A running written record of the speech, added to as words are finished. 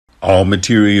All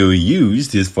material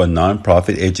used is for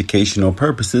nonprofit educational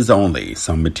purposes only.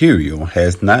 Some material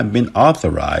has not been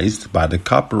authorized by the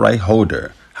copyright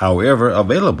holder, however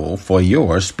available for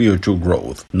your spiritual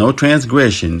growth. No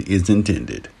transgression is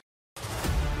intended.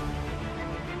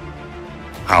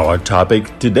 Our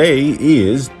topic today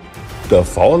is the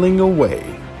falling away,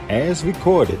 as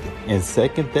recorded in 2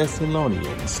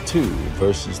 Thessalonians 2,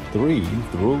 verses 3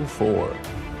 through 4.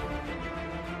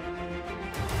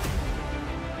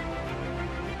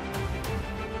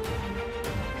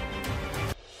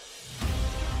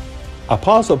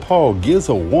 Apostle Paul gives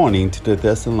a warning to the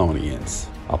Thessalonians.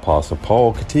 Apostle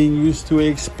Paul continues to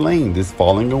explain this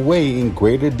falling away in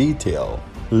greater detail.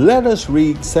 Let us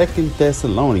read 2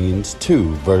 Thessalonians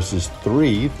 2, verses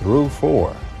 3 through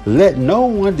 4. Let no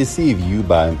one deceive you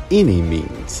by any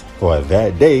means, for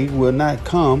that day will not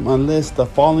come unless the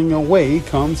falling away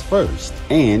comes first,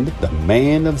 and the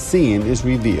man of sin is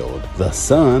revealed, the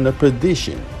son of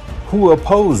perdition, who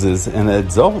opposes and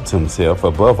exalts himself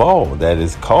above all that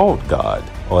is called God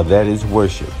or that is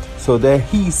worshipped, so that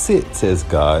he sits as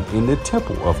God in the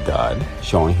temple of God,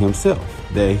 showing himself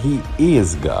that he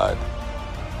is God.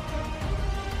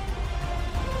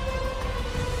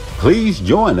 Please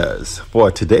join us for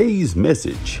today's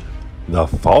message, The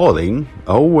Falling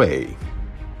Away.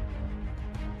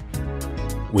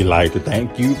 We'd like to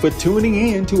thank you for tuning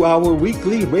in to our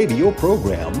weekly radio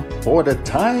program, For the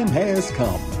Time Has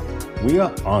Come. We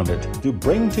are honored to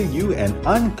bring to you an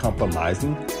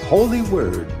uncompromising holy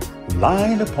word,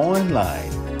 line upon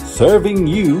line, serving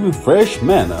you fresh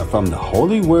manna from the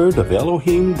holy word of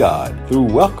Elohim God through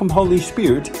Welcome Holy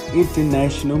Spirit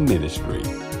International Ministry.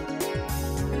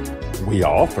 We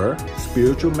offer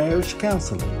spiritual marriage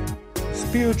counseling,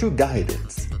 spiritual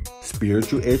guidance,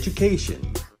 spiritual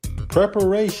education,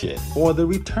 preparation for the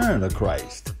return of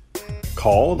Christ.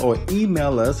 Call or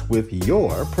email us with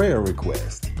your prayer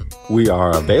request. We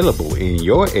are available in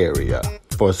your area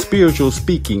for spiritual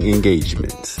speaking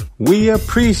engagements. We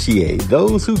appreciate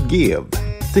those who give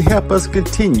to help us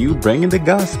continue bringing the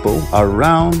gospel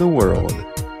around the world.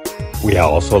 We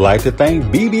also like to thank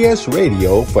BBS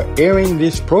Radio for airing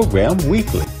this program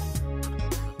weekly.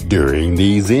 During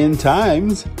these end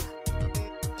times,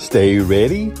 stay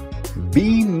ready,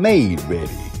 be made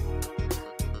ready.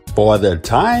 For the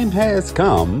time has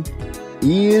come,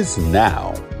 is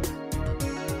now.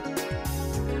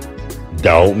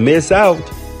 Don't miss out.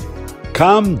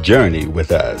 Come journey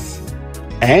with us.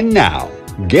 And now,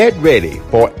 get ready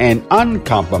for an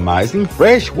uncompromising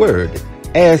fresh word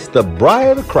as the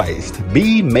bride of Christ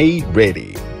be made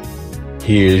ready.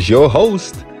 Here's your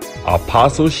host,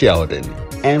 Apostle Sheldon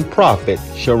and Prophet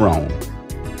Sharone.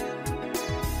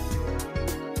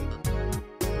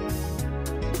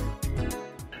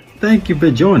 Thank you for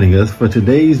joining us for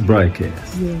today's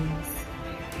broadcast. Yes.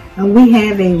 We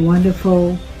have a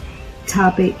wonderful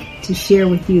topic to share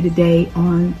with you today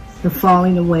on the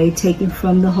falling away, taken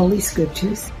from the Holy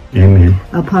Scriptures. Amen.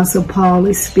 Apostle Paul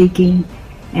is speaking,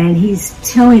 and he's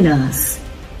telling us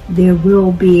there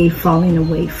will be a falling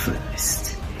away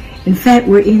first. In fact,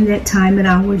 we're in that time and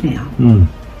hour now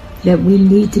that we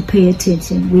need to pay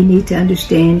attention. We need to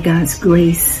understand God's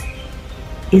grace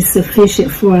is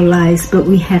sufficient for our lives, but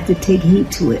we have to take heed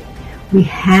to it. We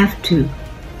have to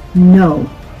know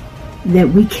that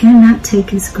we cannot take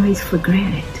His grace for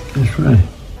granted. That's right.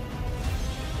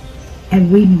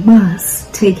 And we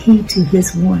must take heed to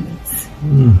His warnings.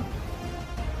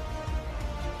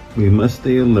 We must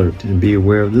stay alert and be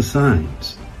aware of the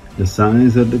signs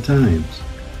of the times.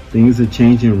 Things are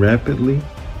changing rapidly,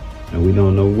 and we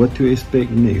don't know what to expect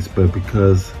next, but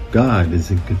because God is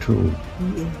in control.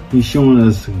 He's showing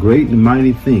us great and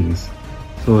mighty things.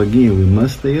 So again, we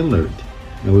must stay alert,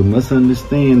 and we must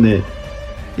understand that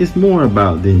it's more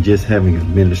about than just having a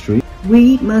ministry.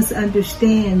 We must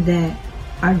understand that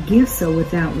our gifts are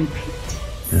without repentance.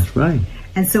 That's right.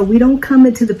 And so we don't come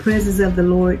into the presence of the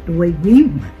Lord the way we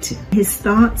want to. His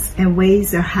thoughts and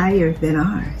ways are higher than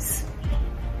ours.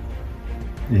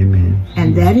 Amen.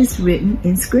 And that is written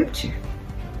in Scripture.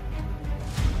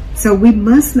 So we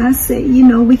must not say,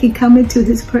 we can come into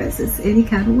His presence any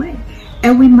kind of way.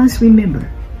 And we must remember,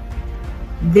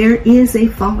 there is a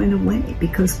falling away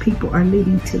because people are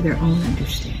leading to their own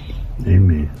understanding.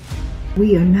 Amen.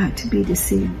 We are not to be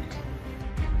deceived.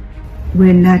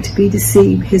 We're not to be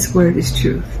deceived. His word is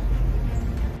truth.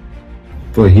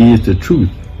 For He is the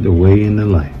truth, the way, and the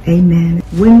life. Amen.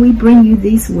 When we bring you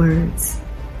these words,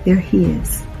 they're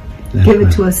His. That's given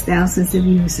right. to us thousands of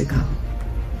years ago.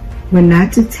 We're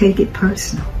not to take it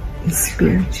personal. It's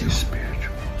spiritual. It's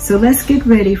spiritual. So let's get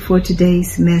ready for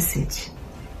today's message,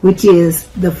 which is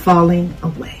the falling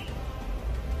away.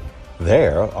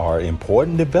 There are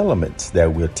important developments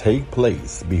that will take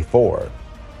place before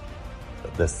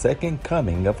the second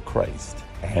coming of Christ.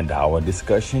 And our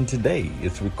discussion today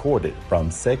is recorded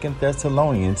from 2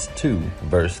 Thessalonians 2,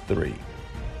 verse 3.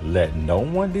 Let no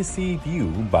one deceive you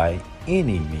by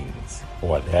any means,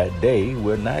 for that day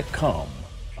will not come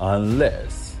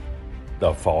unless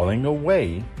the falling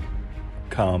away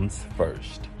comes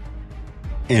first.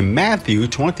 In Matthew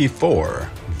 24,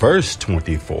 verse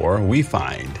 24, we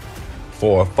find,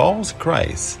 For false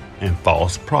Christs and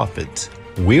false prophets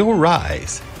will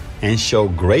rise and show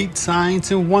great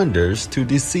signs and wonders to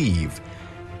deceive,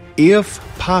 if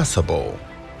possible,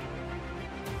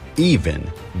 even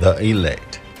the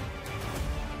elect.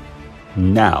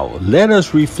 Now, let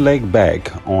us reflect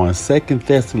back on 2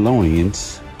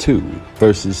 Thessalonians 2,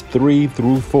 verses 3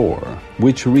 through 4,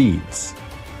 which reads,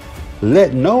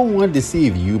 Let no one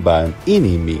deceive you by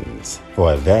any means,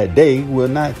 for that day will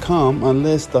not come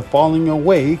unless the falling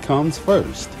away comes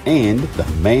first, and the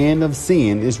man of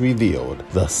sin is revealed,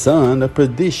 the son of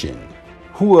perdition,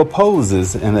 who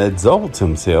opposes and exalts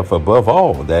himself above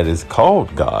all that is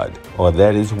called God or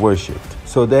that is worshipped,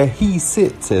 so that he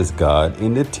sits as God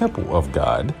in the temple of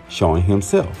God, showing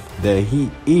himself that he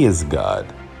is God.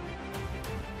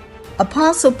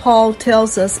 Apostle Paul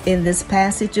tells us in this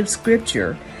passage of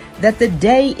Scripture that the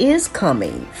day is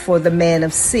coming for the man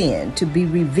of sin to be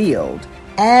revealed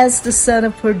as the son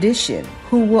of perdition,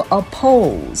 who will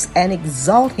oppose and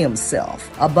exalt himself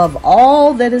above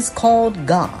all that is called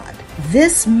God.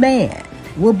 This man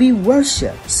will be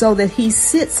worshipped so that he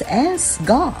sits as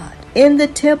God in the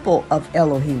temple of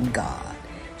Elohim God,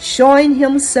 showing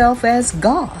himself as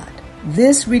God.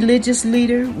 This religious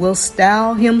leader will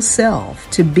style himself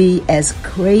to be as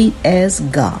great as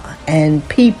God, and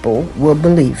people will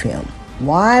believe him.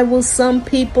 Why will some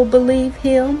people believe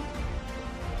him?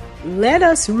 Let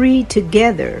us read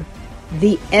together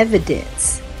the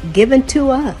evidence given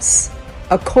to us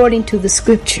according to the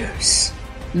Scriptures.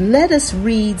 Let us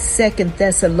read 2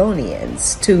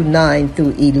 Thessalonians 2, 9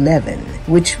 through 11,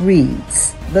 which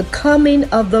reads, The coming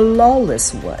of the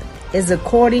lawless one is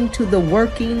according to the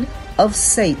working of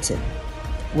Satan,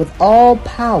 with all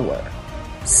power,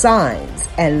 signs,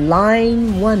 and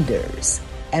lying wonders,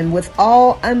 and with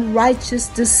all unrighteous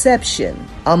deception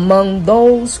among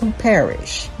those who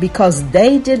perish, because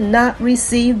they did not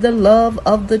receive the love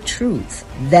of the truth,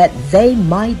 that they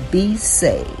might be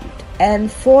saved.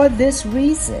 And for this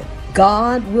reason,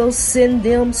 God will send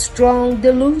them strong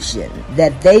delusion,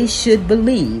 that they should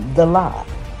believe the lie.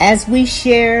 As we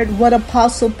shared what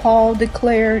Apostle Paul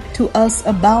declared to us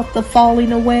about the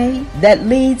falling away that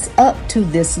leads up to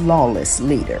this lawless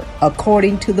leader,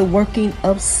 according to the working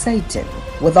of Satan,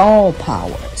 with all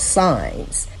power,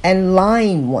 signs, and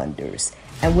lying wonders,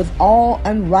 and with all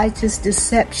unrighteous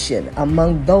deception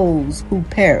among those who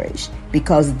perish,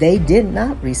 because they did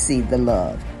not receive the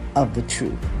love of the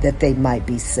truth, that they might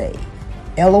be saved.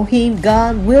 Elohim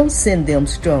God will send them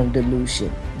strong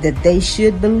delusion, that they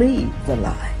should believe the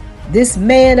lie. This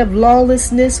man of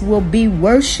lawlessness will be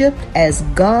worshipped as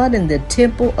God in the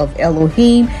temple of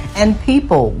Elohim, and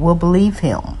people will believe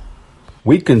him.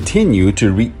 We continue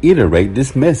to reiterate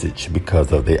this message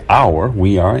because of the hour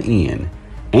we are in,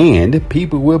 and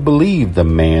people will believe the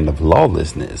man of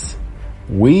lawlessness.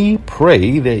 We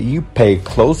pray that you pay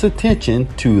close attention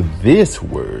to this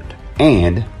word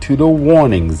and to the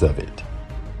warnings of it.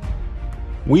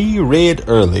 We read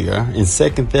earlier in 2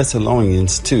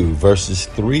 Thessalonians 2, verses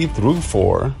 3 through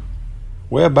 4,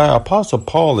 whereby Apostle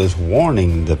Paul is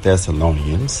warning the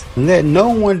Thessalonians, Let no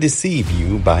one deceive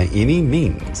you by any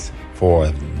means, for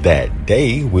that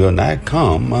day will not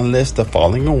come unless the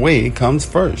falling away comes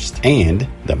first, and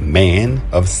the man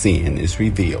of sin is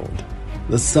revealed,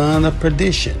 the son of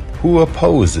perdition, who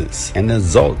opposes and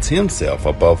exalts himself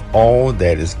above all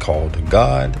that is called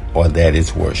God or that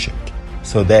is worshipped,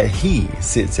 so that he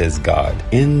sits as God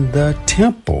in the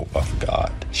temple of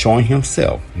God, showing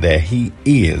himself that he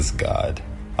is God.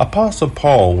 Apostle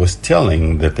Paul was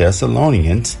telling the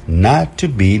Thessalonians not to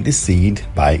be deceived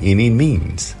by any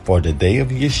means, for the day of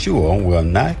Yeshua will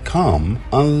not come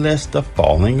unless the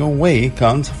falling away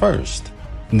comes first.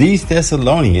 These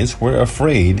Thessalonians were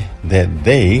afraid that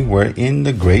they were in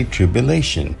the great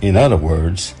tribulation, in other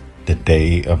words, the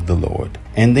day of the Lord,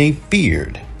 and they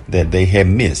feared that they had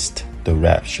missed the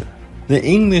rapture. The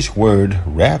English word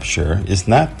rapture is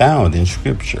not found in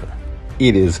Scripture.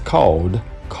 It is called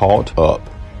caught up.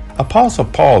 Apostle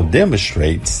Paul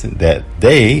demonstrates that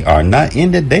they are not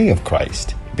in the day of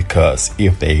Christ, because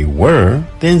if they were,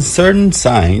 then certain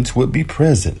signs would be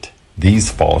present.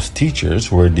 These false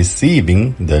teachers were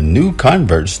deceiving the new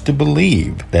converts to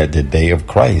believe that the day of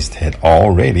Christ had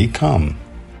already come.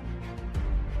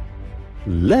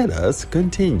 Let us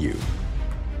continue.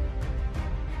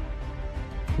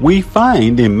 We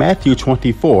find in Matthew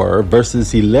 24,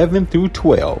 verses 11 through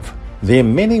 12,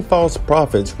 "Then many false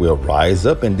prophets will rise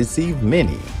up and deceive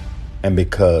many, and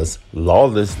because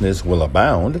lawlessness will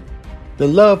abound, the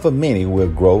love of many will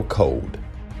grow cold."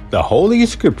 The Holy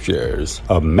Scriptures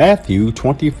of Matthew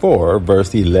 24,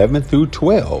 verse 11 through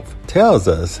 12 tells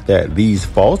us that these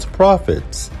false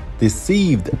prophets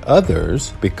deceived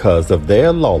others because of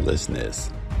their lawlessness.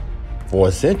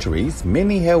 For centuries,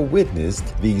 many have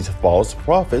witnessed these false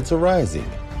prophets arising.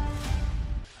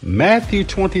 Matthew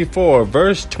 24,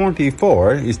 verse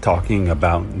 24 is talking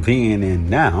about then and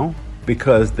now,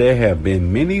 because there have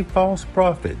been many false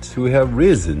prophets who have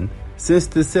risen since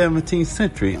the 17th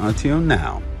century until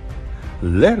now.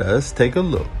 Let us take a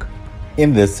look.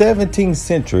 In the 17th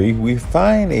century, we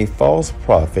find a false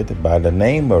prophet by the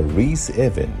name of Rhys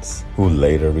Evans, who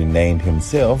later renamed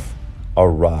himself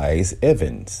Arise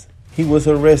Evans. He was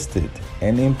arrested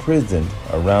and imprisoned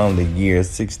around the year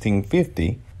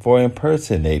 1650 for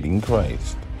impersonating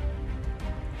Christ.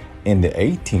 In the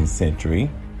 18th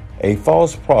century, a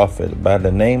false prophet by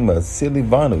the name of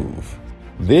Silivanov.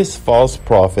 This false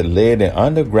prophet led an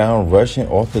underground Russian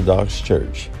Orthodox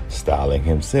church, styling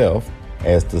himself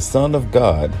as the Son of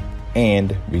God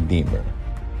and Redeemer.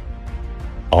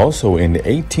 Also in the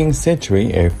 18th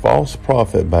century, a false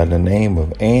prophet by the name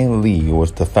of Anne Lee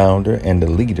was the founder and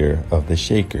the leader of the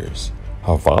Shakers.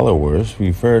 Her followers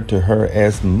referred to her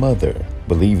as Mother,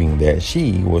 believing that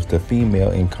she was the female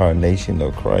incarnation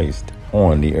of Christ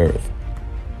on the earth.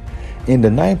 In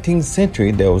the 19th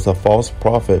century, there was a false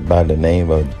prophet by the name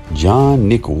of John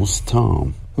Nicholas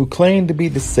Tom, who claimed to be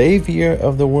the Savior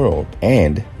of the world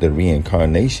and the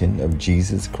reincarnation of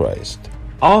Jesus Christ.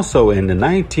 Also in the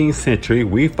 19th century,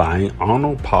 we find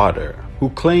Arnold Potter, who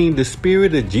claimed the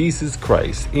Spirit of Jesus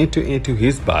Christ entered into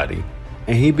his body,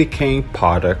 and he became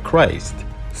Potter Christ,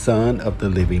 Son of the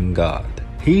living God.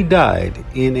 He died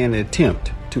in an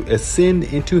attempt to ascend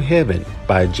into heaven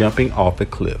by jumping off a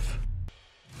cliff.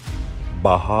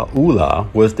 Baha'u'llah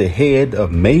was the head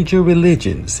of major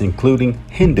religions, including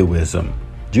Hinduism,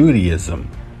 Judaism,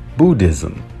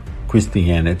 Buddhism,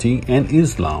 Christianity, and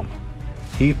Islam.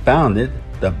 He founded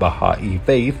the Baha'i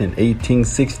faith in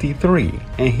 1863,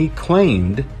 and he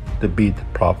claimed to be the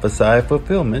prophesied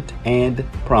fulfillment and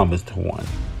promised one.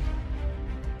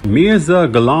 Mirza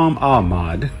Ghulam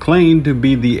Ahmad claimed to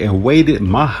be the awaited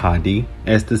Mahdi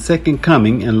as the second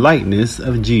coming and likeness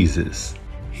of Jesus.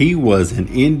 He was an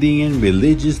Indian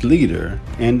religious leader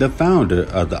and the founder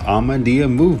of the Ahmadiyya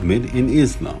movement in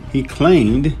Islam. He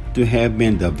claimed to have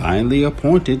been divinely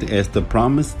appointed as the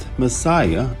promised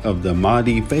Messiah of the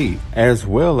Mahdi faith, as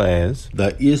well as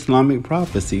the Islamic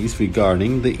prophecies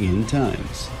regarding the end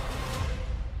times.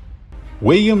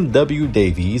 William W.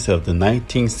 Davies of the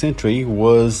 19th century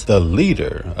was the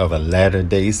leader of a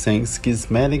Latter-day Saint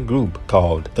schismatic group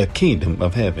called the Kingdom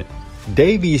of Heaven.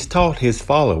 Davies taught his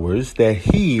followers that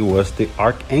he was the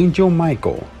Archangel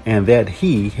Michael and that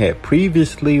he had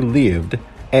previously lived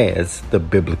as the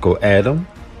biblical Adam,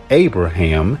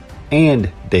 Abraham, and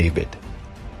David.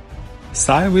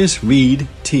 Cyrus Reed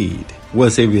Teed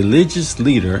was a religious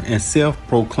leader and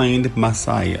self-proclaimed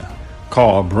Messiah.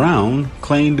 Carl Brown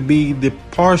claimed to be the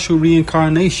partial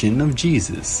reincarnation of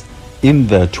Jesus. In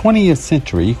the 20th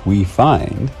century, we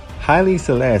find Haile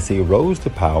Selassie rose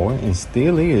to power and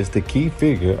still is the key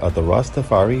figure of the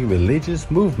Rastafari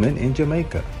religious movement in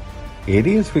Jamaica. It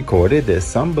is recorded that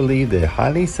some believe that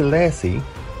Haile Selassie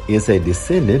is a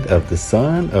descendant of the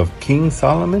son of King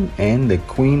Solomon and the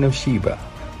Queen of Sheba.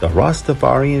 The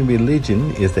Rastafarian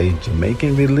religion is a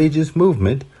Jamaican religious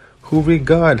movement who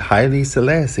regard Haile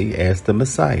Selassie as the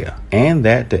Messiah, and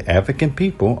that the African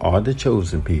people are the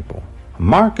chosen people.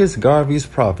 Marcus Garvey's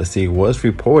prophecy was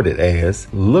reported as,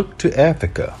 "Look to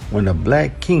Africa, when a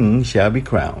black king shall be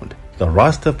crowned." The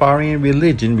Rastafarian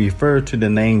religion referred to the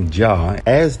name Jah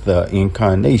as the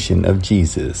incarnation of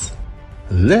Jesus.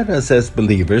 Let us as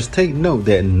believers take note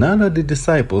that none of the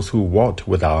disciples who walked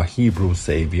with our Hebrew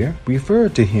Savior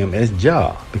referred to him as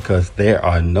Jah, because there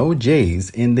are no J's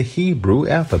in the Hebrew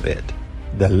alphabet.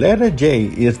 The letter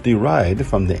J is derived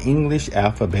from the English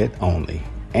alphabet only,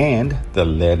 and the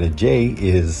letter J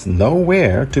is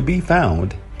nowhere to be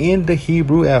found in the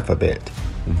Hebrew alphabet,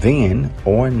 then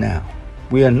or now.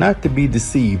 We are not to be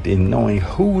deceived in knowing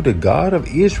who the God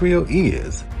of Israel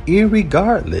is,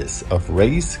 irregardless of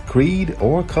race, creed,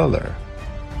 or color.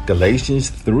 Galatians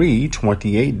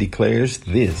 3:28 declares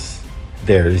this: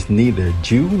 "There is neither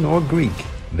Jew nor Greek,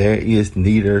 There is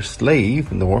neither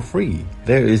slave nor free.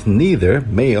 There is neither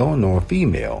male nor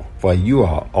female, for you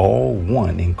are all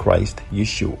one in Christ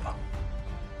Yeshua.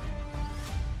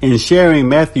 In sharing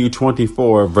Matthew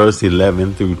 24, verse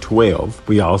 11 through 12,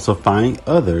 we also find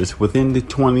others within the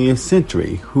 20th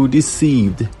century who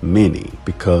deceived many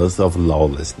because of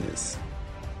lawlessness.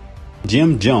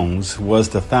 Jim Jones was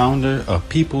the founder of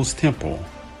People's Temple.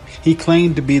 He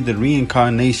claimed to be the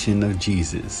reincarnation of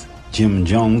Jesus. Jim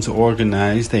Jones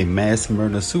organized a mass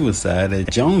murder-suicide at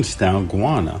Jonestown,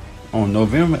 Guyana on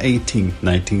November 18,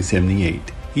 1978.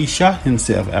 He shot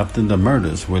himself after the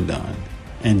murders were done.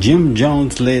 And Jim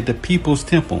Jones led the People's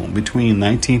Temple between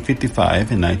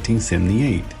 1955 and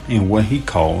 1978 in what he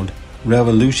called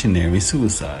revolutionary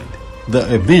suicide.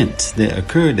 The events that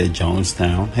occurred at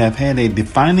Jonestown have had a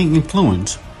defining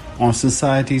influence on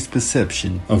society's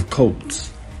perception of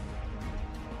cults.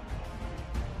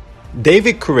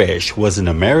 David Koresh was an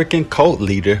American cult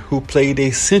leader who played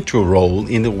a central role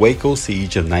in the Waco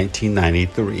siege of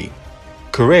 1993.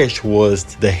 Koresh was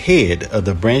the head of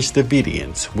the Branch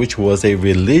Davidians, which was a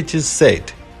religious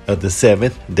sect of the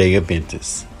Seventh-day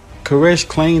Adventists. Koresh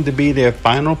claimed to be their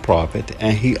final prophet,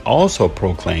 and he also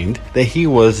proclaimed that he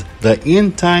was the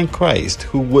end-time Christ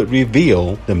who would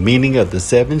reveal the meaning of the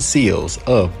 7 seals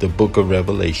of the book of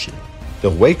Revelation. The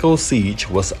Waco siege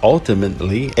was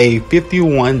ultimately a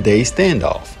 51-day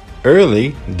standoff.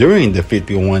 Early during the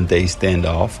 51-day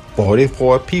standoff,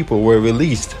 44 people were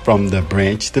released from the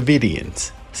Branch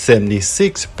Davidians.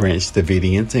 76 Branch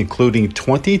Davidians, including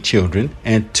 20 children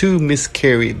and 2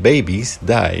 miscarried babies,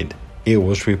 died. It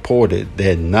was reported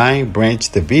that 9 Branch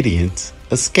Davidians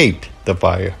escaped the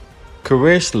fire.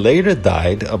 Koresh later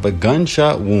died of a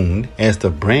gunshot wound as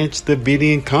the Branch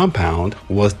Davidian compound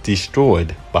was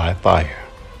destroyed by fire.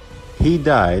 He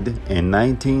died in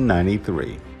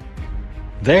 1993.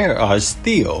 There are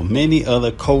still many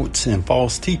other cults and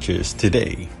false teachers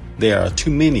today. There are too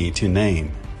many to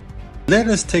name. Let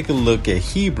us take a look at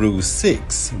Hebrews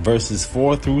 6, verses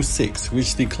 4 through 6,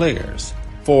 which declares,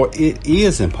 "For it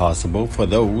is impossible for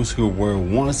those who were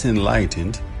once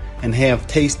enlightened and have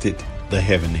tasted the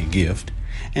heavenly gift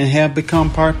and have become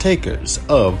partakers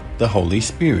of the Holy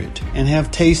Spirit and have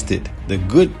tasted the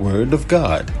good word of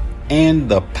God and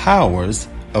the powers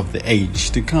of the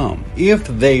age to come, if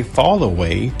they fall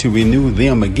away, to renew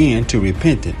them again to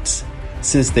repentance,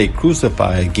 since they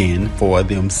crucify again for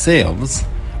themselves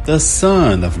the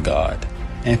Son of God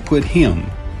and put him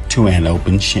to an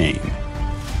open shame."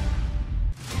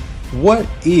 What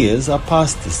is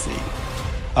apostasy?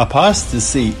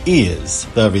 Apostasy is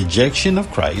the rejection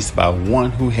of Christ by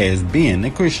one who has been a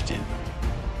Christian.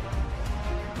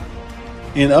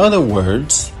 In other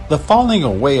words, the falling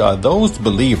away are those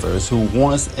believers who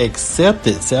once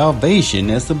accepted salvation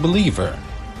as a believer.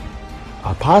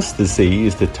 Apostasy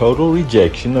is the total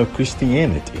rejection of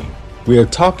Christianity. We are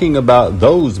talking about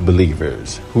those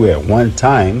believers who at one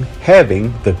time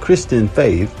having the Christian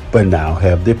faith but now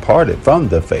have departed from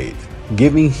the faith,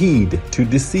 giving heed to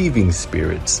deceiving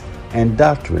spirits and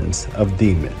doctrines of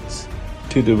demons,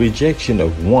 to the rejection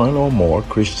of one or more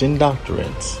Christian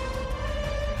doctrines.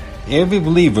 Every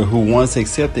believer who once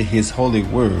accepted his holy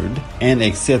word and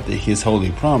accepted his holy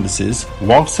promises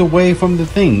walks away from the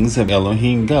things of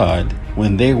Elohim God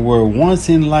when they were once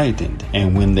enlightened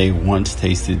and when they once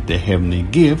tasted the heavenly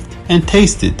gift and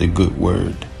tasted the good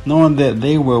word, knowing that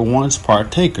they were once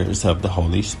partakers of the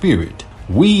Holy Spirit.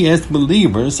 We as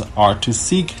believers are to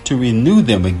seek to renew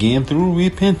them again through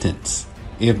repentance.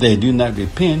 If they do not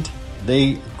repent,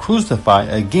 they crucify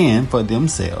again for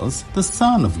themselves the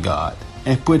Son of God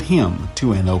and put him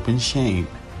to an open shame.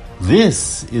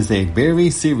 This is a very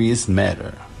serious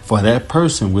matter, for that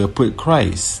person will put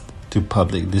Christ to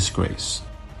public disgrace.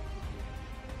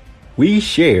 We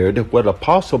shared what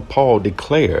Apostle Paul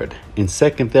declared in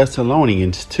 2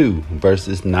 Thessalonians 2,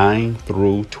 verses 9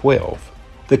 through 12.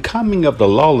 The coming of the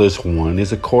lawless one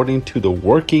is according to the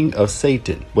working of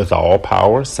Satan, with all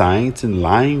power, signs, and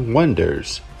lying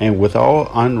wonders, and with all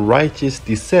unrighteous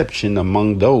deception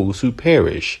among those who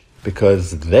perish,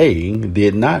 because they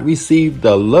did not receive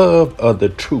the love of the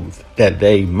truth, that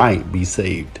they might be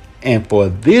saved. And for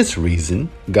this reason,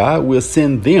 God will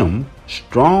send them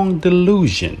strong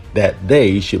delusion, that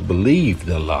they should believe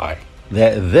the lie,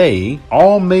 that they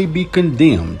all may be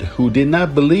condemned who did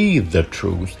not believe the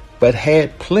truth, but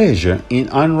had pleasure in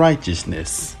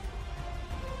unrighteousness.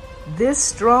 This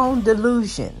strong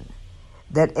delusion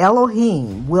that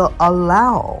Elohim will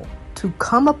allow to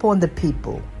come upon the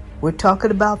people, we're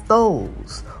talking about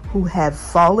those who have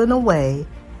fallen away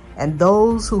and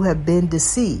those who have been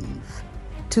deceived,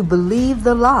 to believe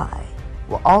the lie,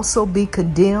 will also be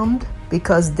condemned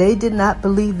because they did not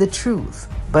believe the truth,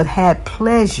 but had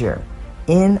pleasure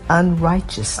in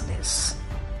unrighteousness.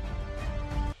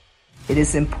 It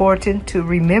is important to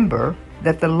remember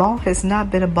that the law has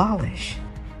not been abolished.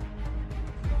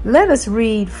 Let us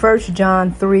read 1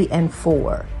 John 3 and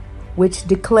 4, which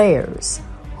declares,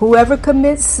 "Whoever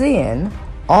commits sin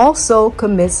also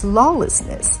commits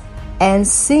lawlessness, and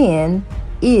sin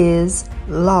is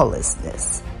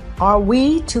lawlessness." Are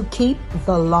we to keep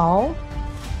the law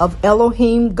of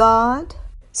Elohim God?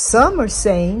 Some are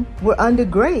saying we're under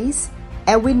grace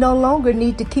and we no longer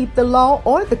need to keep the law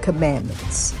or the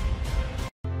commandments.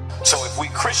 So if we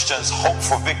Christians hope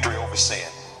for victory over sin,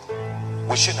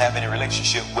 we shouldn't have any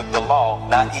relationship with the law,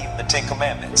 not even the 10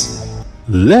 Commandments.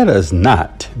 Let us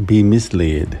not be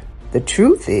misled. The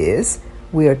truth is,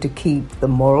 we are to keep the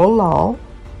moral law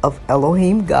of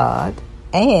Elohim God,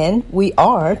 and we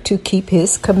are to keep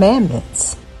his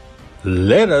commandments.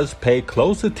 Let us pay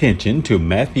close attention to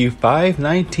Matthew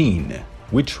 5:19,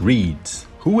 which reads,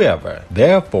 "Whoever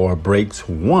therefore breaks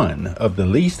one of the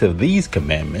least of these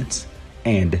commandments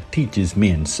and teaches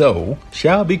men so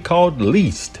shall be called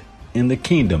least in the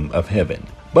kingdom of heaven.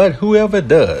 But whoever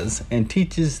does and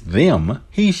teaches them,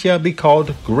 he shall be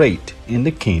called great in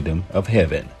the kingdom of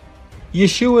heaven."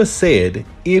 Yeshua said,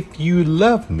 "If you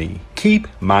love me, keep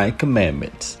my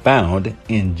commandments," found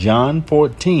in John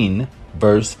 14,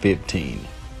 verse 15.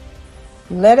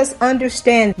 Let us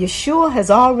understand Yeshua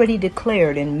has already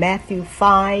declared in Matthew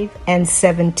 5 and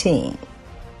 17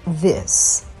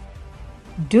 this,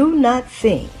 "Do not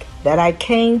think that I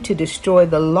came to destroy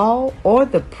the law or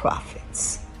the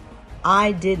prophets.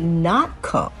 I did not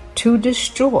come to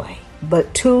destroy,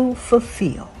 but to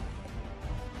fulfill."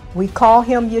 We call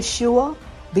him Yeshua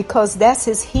because that's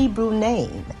his Hebrew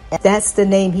name. That's the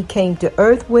name he came to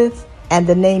earth with and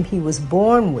the name he was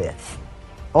born with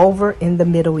over in the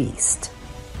Middle East.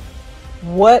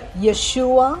 What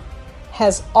Yeshua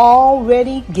has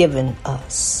already given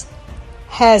us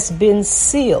has been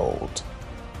sealed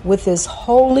with his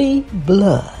holy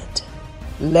blood.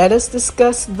 Let us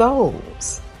discuss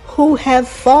those who have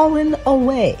fallen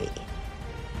away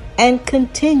and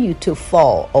continue to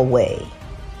fall away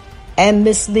and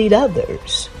mislead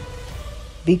others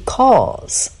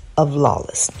because of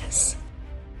lawlessness.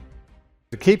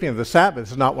 The keeping of the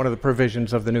Sabbath is not one of the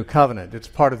provisions of the New Covenant. It's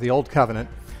part of the Old Covenant.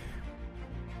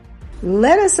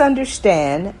 Let us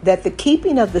understand that the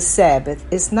keeping of the Sabbath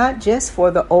is not just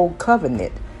for the Old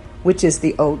Covenant, which is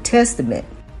the Old Testament.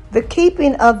 The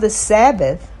keeping of the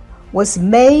Sabbath was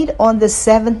made on the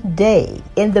seventh day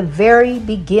in the very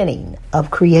beginning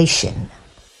of creation.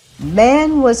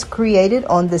 Man was created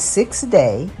on the sixth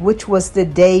day, which was the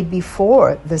day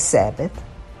before the Sabbath.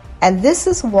 And this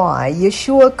is why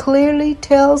Yeshua clearly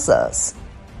tells us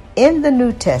in the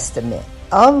New Testament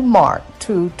of Mark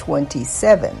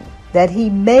 2:27 that he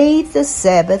made the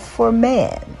Sabbath for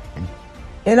man.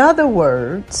 In other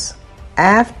words,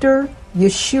 after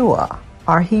Yeshua,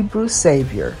 our Hebrew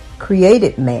Savior,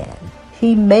 created man,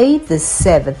 he made the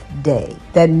seventh day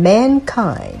that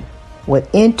mankind would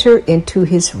enter into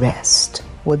his rest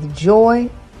with joy,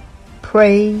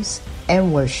 praise,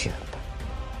 and worship.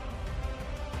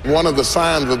 One of the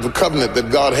signs of the covenant that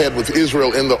God had with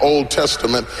Israel in the Old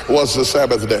Testament was the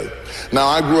Sabbath day. Now,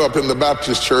 I grew up in the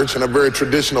Baptist church, and a very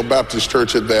traditional Baptist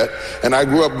church at that, and I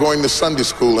grew up going to Sunday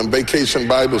school and vacation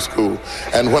Bible school.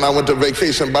 And when I went to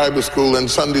vacation Bible school and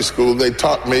Sunday school, they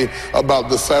taught me about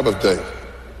the Sabbath day.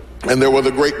 And there was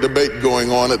a great debate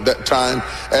going on at that time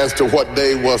as to what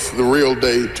day was the real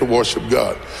day to worship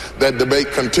God. That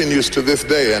debate continues to this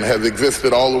day and has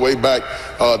existed all the way back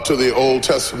to the Old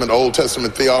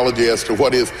Testament theology as to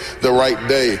what is the right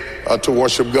day to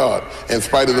worship God. In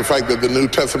spite of the fact that the New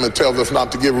Testament tells us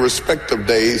not to give respect of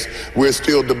days, we're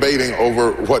still debating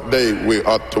over what day we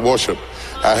ought to worship.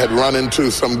 I had run into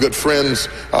some good friends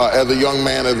as a young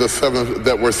man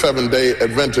that were seven-day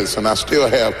Adventists, and I still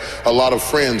have a lot of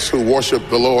friends who worship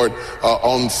the Lord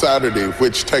on Saturday,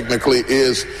 which technically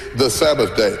is the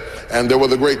Sabbath day. And there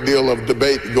was a great deal of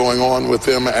debate going on with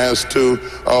them as to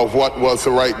what was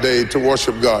the right day to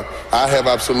worship God. I have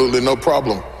absolutely no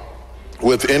problem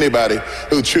with anybody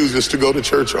who chooses to go to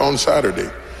church on Saturday.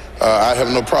 I have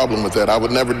no problem with that. I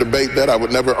would never debate that. I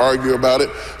would never argue about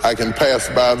it. I can pass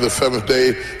by the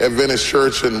Seventh-day Adventist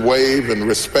church and wave and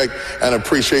respect and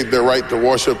appreciate their right to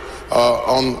worship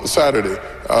on Saturday,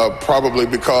 probably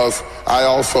because I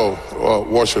also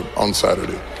worship on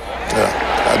Saturday.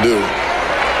 Yeah, I do.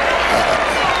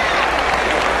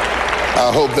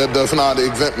 I hope that does not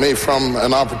exempt me from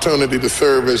an opportunity to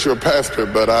serve as your pastor,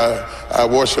 but I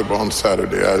worship on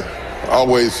Saturday. I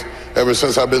always, ever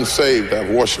since I've been saved,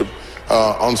 I've worshiped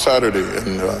on Saturday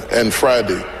and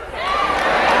Friday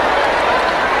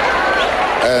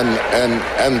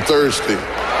and Thursday,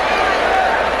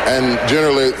 and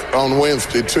generally on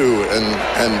Wednesday too,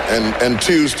 and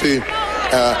Tuesday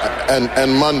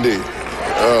and Monday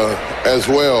as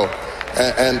well,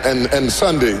 and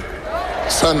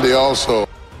Sunday also.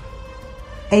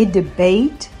 A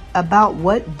debate about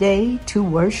what day to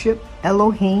worship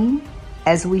Elohim,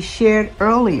 as we shared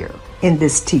earlier in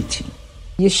this teaching.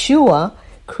 Yeshua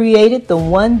created the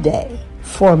one day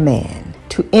for man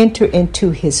to enter into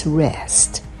his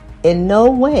rest. In no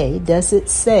way does it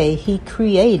say he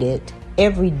created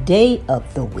every day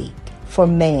of the week for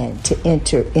man to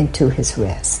enter into his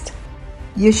rest.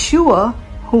 Yeshua,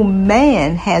 whom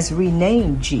man has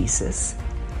renamed Jesus,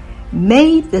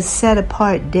 made the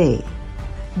set-apart day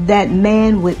that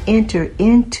man would enter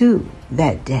into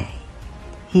that day.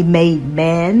 He made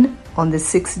man on the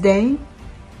sixth day,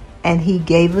 and he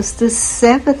gave us the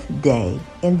seventh day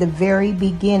in the very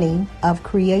beginning of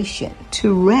creation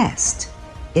to rest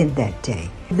in that day.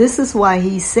 This is why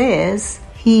he says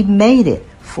he made it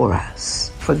for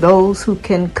us, for those who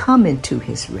can come into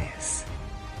his rest.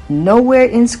 Nowhere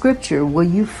in Scripture will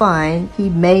you find he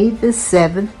made the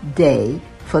seventh day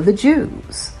for the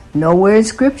Jews. Nowhere in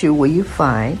Scripture will you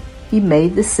find he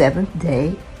made the seventh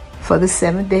day for the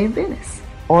Seventh-day Adventists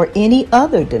or any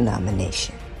other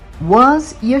denomination.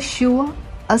 Was Yeshua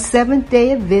a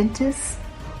Seventh-day Adventist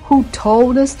who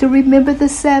told us to remember the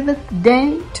seventh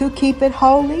day to keep it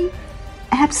holy?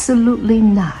 Absolutely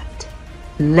not.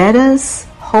 Let us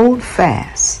hold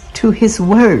fast to his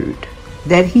word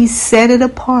that he set it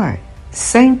apart,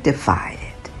 sanctified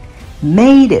it,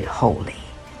 made it holy.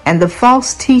 And the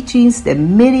false teachings that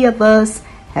many of us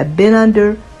have been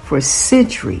under for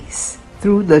centuries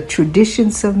through the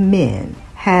traditions of men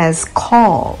has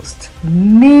caused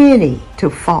many to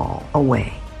fall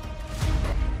away.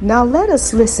 Now let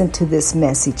us listen to this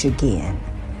message again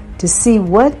to see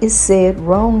what is said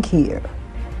wrong here,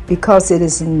 because it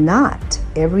is not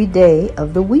every day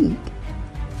of the week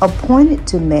appointed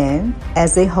to man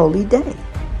as a holy day.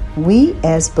 We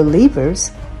as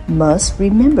believers must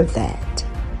remember that.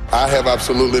 I have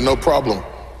absolutely no problem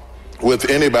with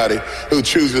anybody who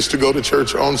chooses to go to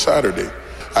church on Saturday.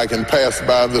 I can pass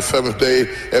by the Seventh-day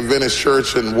Adventist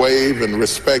church and wave and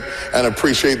respect and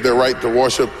appreciate their right to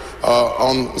worship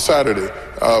on Saturday,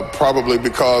 probably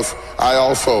because I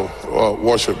also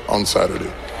worship on Saturday.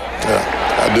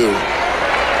 Yeah, I do.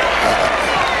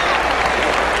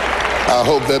 I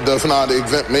hope that does not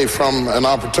exempt me from an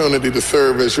opportunity to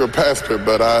serve as your pastor,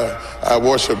 but I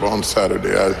worship on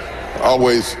Saturday. I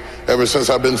always, ever since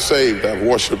I've been saved, I've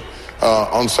worshiped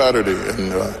on Saturday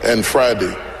and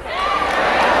Friday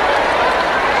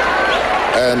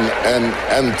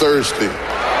and Thursday,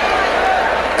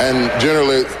 and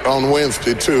generally on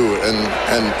Wednesday too,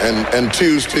 and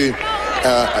Tuesday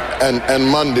and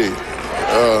Monday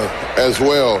as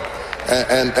well,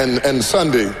 and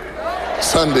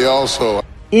Sunday also.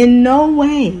 In no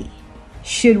way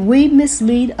should we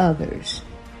mislead others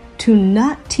to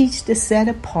not teach the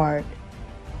set-apart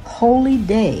holy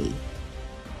day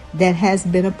that has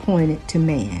been appointed to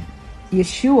man.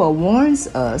 Yeshua warns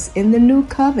us in the New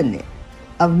Covenant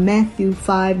of Matthew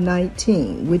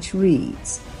 5:19, which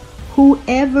reads,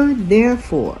 "Whoever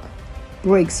therefore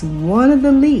breaks one of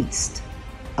the least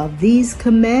of these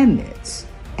commandments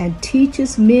and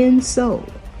teaches men so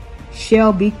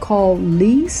shall be called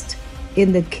least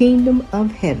in the kingdom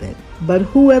of heaven. But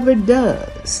whoever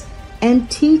does and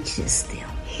teaches them,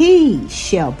 he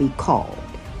shall be called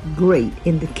great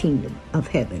in the kingdom of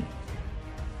heaven."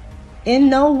 In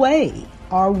no way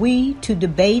are we to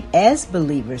debate as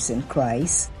believers in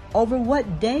Christ over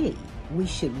what day we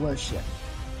should worship,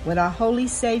 when our Holy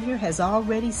Savior has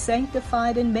already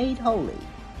sanctified and made holy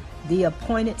the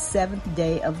appointed seventh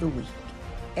day of the week.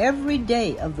 Every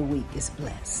day of the week is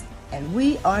blessed, and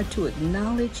we are to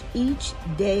acknowledge each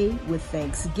day with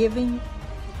thanksgiving.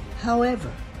 However,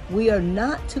 we are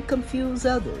not to confuse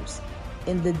others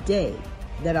in the day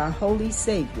that our Holy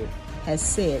Savior has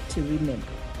said to remember.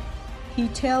 He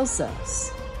tells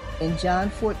us in John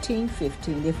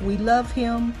 14:15, if we love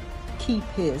him, keep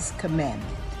his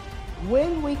commandment.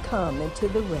 When we come into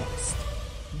the rest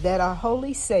that our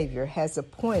Holy Savior has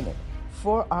appointed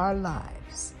for our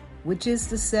lives, which is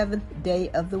the seventh day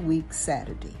of the week,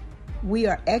 Saturday, we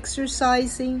are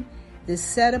exercising this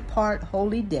set-apart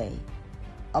holy day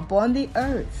upon the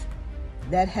earth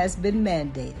that has been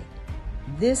mandated.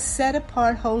 This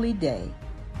set-apart holy day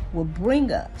will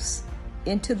bring us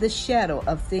into the shadow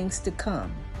of things to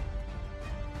come.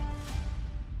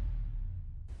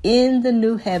 In the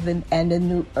new heaven and the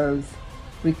new earth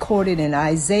recorded in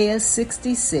Isaiah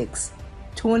 66,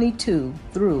 22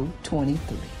 through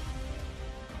 23.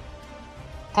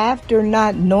 After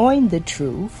not knowing the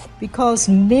truth, because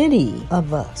many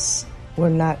of us were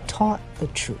not taught the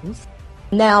truth,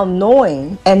 now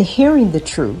knowing and hearing the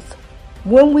truth,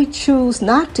 when we choose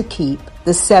not to keep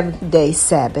the seventh-day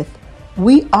Sabbath,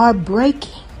 we are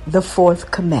breaking the fourth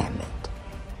commandment.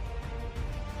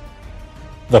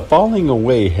 The falling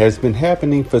away has been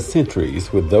happening for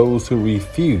centuries with those who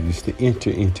refuse to enter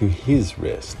into his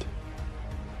rest.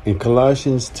 In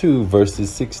Colossians 2, verses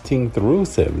 16 through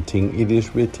 17, it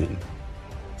is written,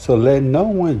 "So let no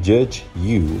one judge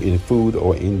you in food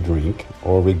or in drink,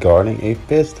 or regarding a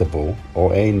festival,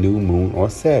 or a new moon or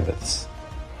Sabbaths,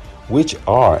 which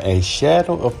are a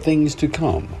shadow of things to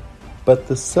come, but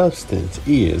the substance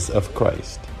is of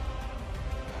Christ."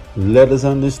 Let us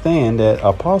understand that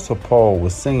Apostle Paul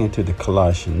was saying to the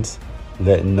Colossians,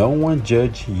 let no one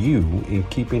judge you in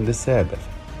keeping the Sabbath.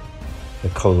 The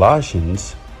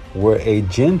Colossians were a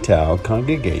Gentile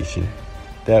congregation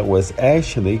that was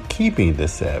actually keeping the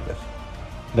Sabbath.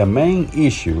 The main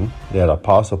issue that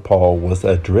Apostle Paul was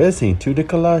addressing to the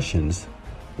Colossians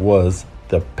was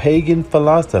the pagan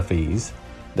philosophies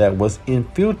that was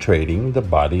infiltrating the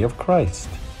body of Christ.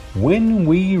 When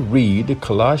we read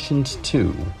Colossians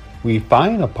 2, we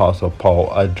find Apostle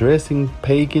Paul addressing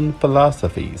pagan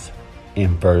philosophies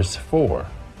in verse 4,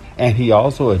 and he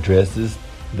also addresses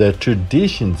the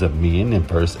traditions of men in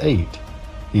verse 8.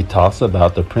 He talks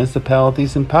about the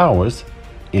principalities and powers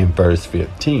in verse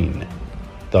 15,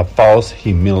 the false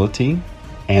humility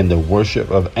and the worship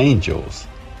of angels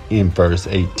in verse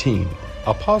 18.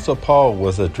 Apostle Paul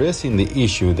was addressing the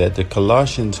issue that the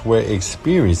Colossians were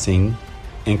experiencing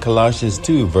in Colossians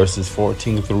 2 verses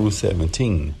 14 through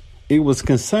 17. It was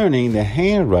concerning the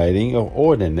handwriting of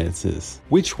ordinances,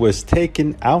 which was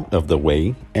taken out of the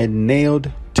way and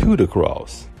nailed to the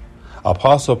cross.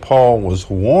 Apostle Paul was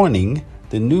warning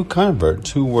the new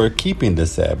converts who were keeping the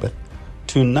Sabbath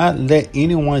to not let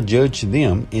anyone judge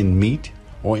them in meat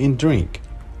or in drink,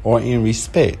 or in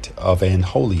respect of an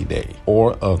holy day,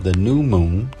 or of the new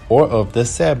moon, or of the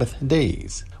Sabbath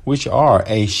days, which are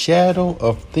a shadow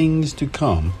of things to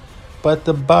come, but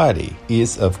the body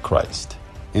is of Christ.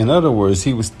 In other words,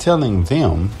 he was telling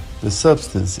them the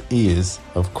substance is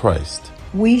of Christ.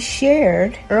 We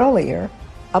shared earlier,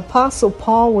 Apostle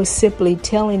Paul was simply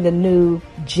telling the new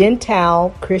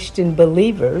Gentile Christian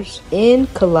believers in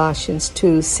Colossians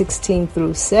 2, 16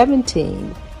 through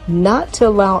 17, not to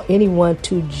allow anyone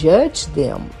to judge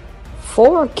them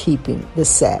for keeping the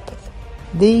Sabbath.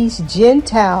 These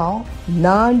Gentile,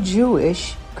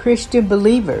 non-Jewish Christian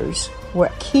believers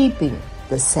were keeping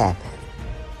the Sabbath.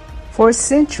 For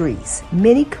centuries,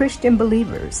 many Christian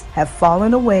believers have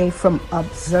fallen away from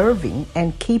observing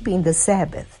and keeping the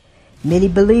Sabbath. Many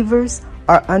believers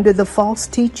are under the false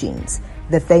teachings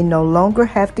that they no longer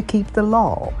have to keep the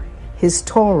law, his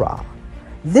Torah.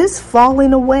 This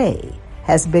falling away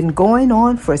has been going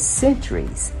on for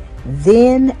centuries,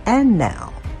 then and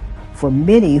now, for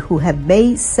many who have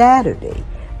made Saturday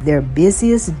their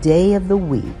busiest day of the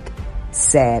week.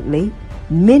 Sadly,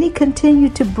 many continue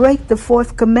to break the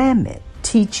fourth commandment,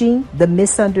 teaching the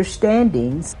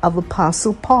misunderstandings of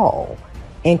Apostle Paul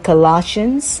in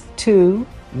Colossians 2,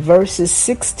 verses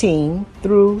 16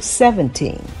 through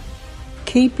 17.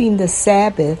 Keeping the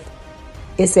Sabbath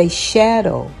is a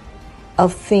shadow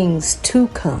of things to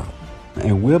come,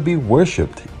 and will be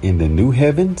worshipped in the new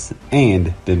heavens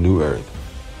and the new earth.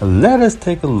 Let us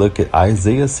take a look at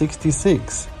Isaiah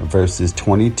 66, verses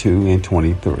 22 and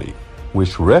 23,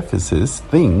 which references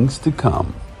things to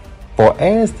come. For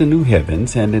as the new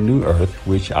heavens and the new earth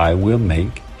which I will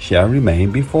make shall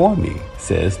remain before me,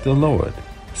 says the Lord,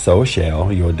 so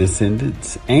shall your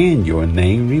descendants and your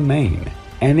name remain.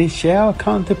 And it shall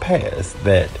come to pass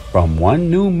that from one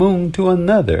new moon to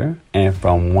another, and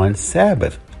from one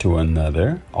Sabbath to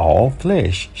another, all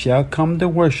flesh shall come to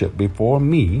worship before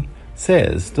me,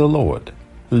 says the Lord.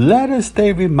 Let us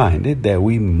stay reminded that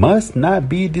we must not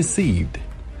be deceived.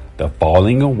 The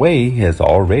falling away has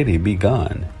already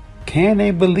begun. Can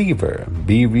a believer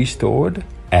be restored?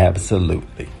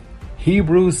 Absolutely.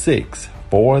 Hebrews 6,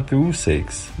 4 through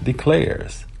 6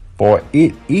 declares, "For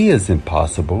it is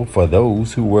impossible for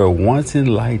those who were once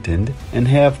enlightened and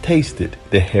have tasted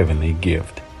the heavenly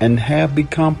gift, and have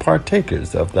become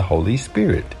partakers of the Holy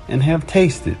Spirit, and have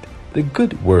tasted the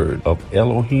good word of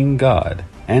Elohim God,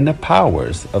 and the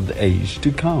powers of the age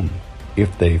to come,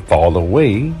 if they fall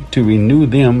away, to renew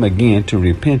them again to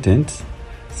repentance,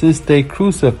 since they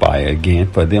crucify again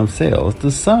for themselves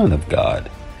the Son of God,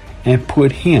 and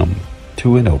put him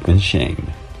to an open shame."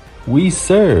 We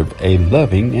serve a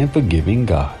loving and forgiving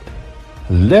God.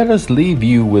 Let us leave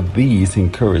you with these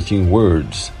encouraging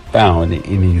words found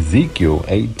in Ezekiel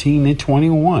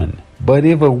 18:21. But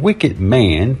if a wicked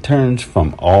man turns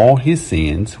from all his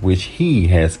sins which he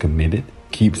has committed,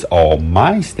 keeps all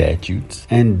my statutes,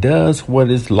 and does what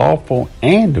is lawful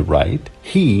and right,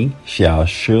 he shall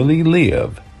surely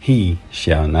live, he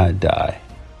shall not die.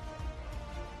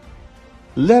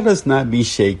 Let us not be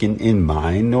shaken in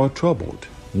mind nor troubled,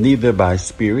 neither by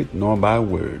spirit nor by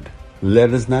word.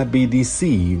 Let us not be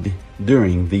deceived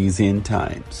during these end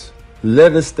times.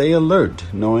 Let us stay alert,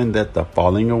 knowing that the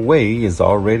falling away is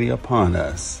already upon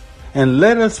us. And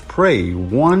let us pray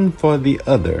one for the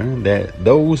other, that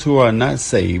those who are not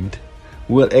saved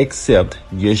will accept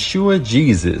Yeshua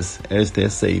Jesus as their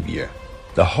Savior.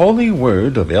 The holy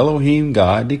word of Elohim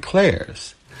God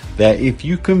declares that if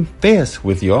you confess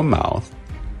with your mouth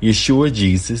Yeshua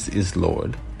Jesus is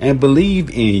Lord, and believe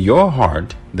in your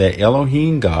heart that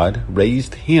Elohim God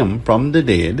raised him from the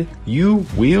dead, you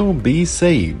will be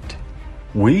saved.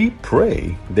 We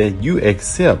pray that you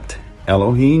accept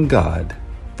Elohim God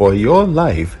for your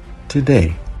life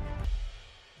today.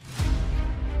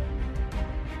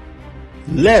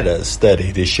 Let us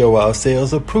study to show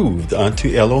ourselves approved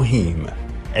unto Elohim,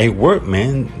 a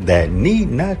workman that need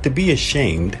not to be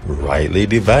ashamed, rightly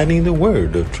dividing the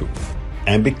word of truth.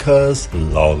 And because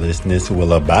lawlessness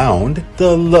will abound,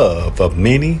 the love of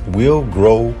many will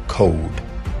grow cold.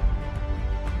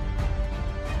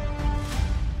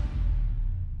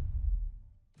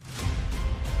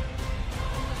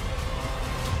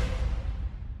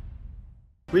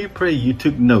 We pray you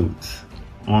took notes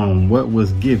on what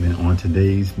was given on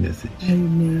today's message.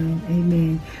 Amen.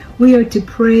 Amen. We are to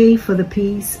pray for the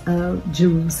peace of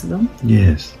Jerusalem.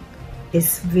 Yes.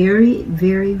 It's very,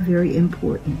 very, very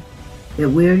important that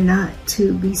we're not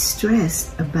to be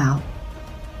stressed about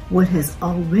what has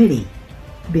already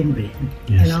been written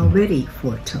and already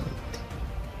foretold.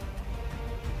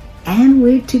 And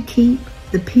we're to keep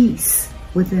the peace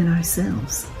within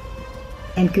ourselves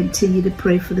and continue to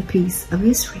pray for the peace of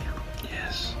Israel.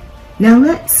 Yes. Now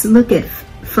let's look at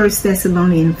 1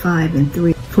 Thessalonians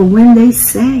 5:3. For when they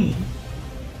say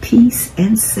peace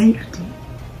and safety,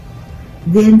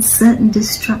 then sudden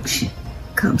destruction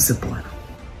comes upon them,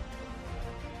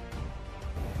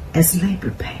 as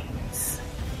labor pains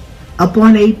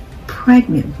upon a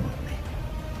pregnant woman,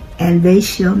 and they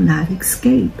shall not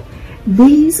escape.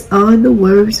 These are the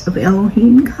words of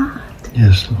Elohim God.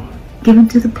 Yes, Lord. Given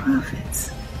to the prophets.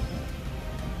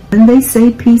 When they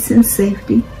say peace and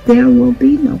safety, there will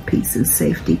be no peace and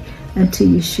safety until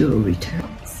Yeshua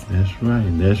returns. That's right.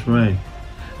 That's right.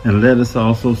 And let us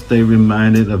also stay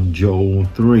reminded of Joel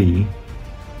 3,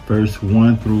 verse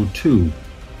 1 through 2.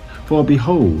 For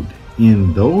behold,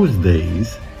 in those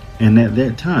days and at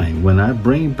that time, when I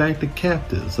bring back the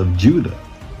captives of Judah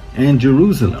and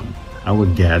Jerusalem, I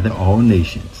will gather all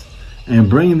nations and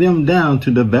bring them down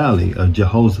to the valley of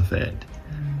Jehoshaphat.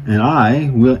 And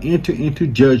I will enter into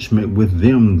judgment with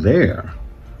them there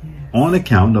on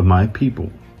account of my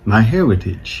people, my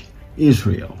heritage,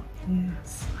 Israel,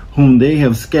 whom they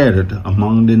have scattered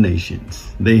among the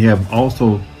nations. They have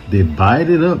also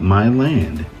divided up my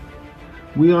land.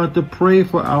 We are to pray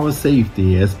for our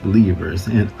safety as believers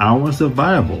and our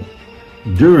survival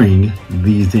during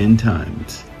these end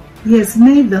times. Yes,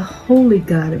 may the Holy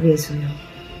God of Israel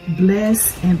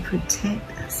bless and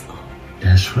protect us all.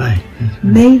 That's right. That's right.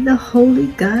 May the Holy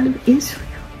God of Israel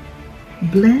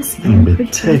bless and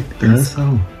protect us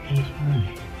all. That's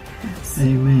right. Yes.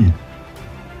 Amen.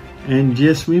 And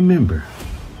just remember,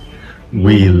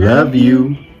 we love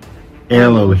you.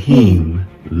 Elohim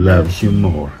loves you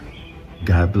more.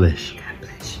 God bless you. God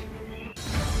bless you.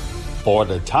 For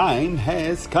the time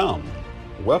has come.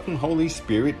 Welcome, Holy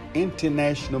Spirit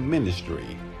International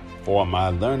Ministry. For my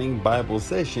learning Bible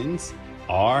sessions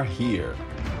are here.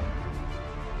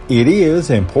 It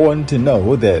is important to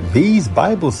know that these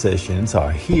Bible sessions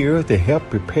are here to help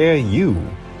prepare you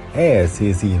as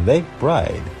His elect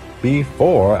bride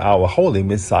before our Holy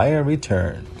Messiah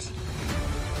returns.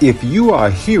 If you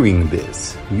are hearing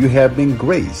this, you have been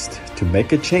graced to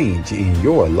make a change in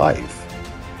your life.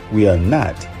 We are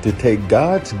not to take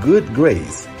God's good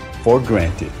grace for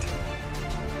granted.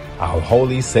 Our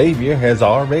Holy Savior has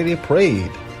already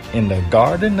prayed in the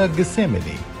Garden of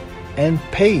Gethsemane and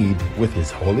paid with His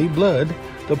holy blood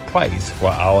the price for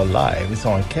our lives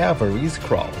on Calvary's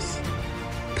cross.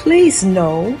 Please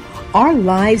know our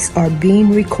lives are being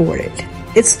recorded.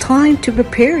 It's time to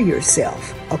prepare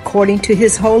yourself according to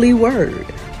His holy word,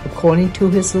 according to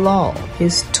His law,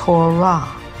 His Torah,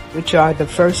 which are the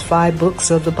first 5 books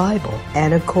of the Bible,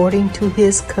 and according to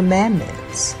His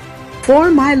commandments.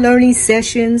 For My Learning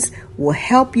Sessions will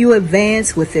help you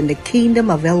advance within the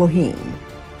kingdom of Elohim.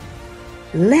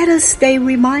 Let us stay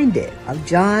reminded of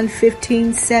John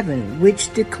 15:7,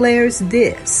 which declares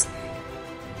this: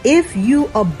 If you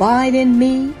abide in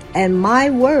me and my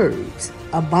words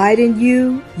abide in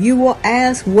you, you will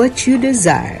ask what you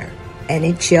desire, and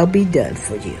it shall be done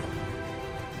for you.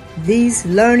 These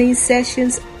learning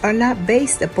sessions are not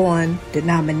based upon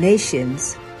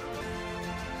denominations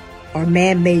or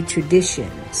man-made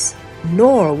traditions,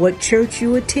 nor what church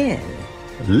you attend.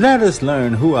 Let us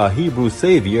learn who our Hebrew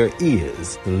Savior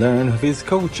is, learn of his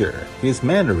culture, his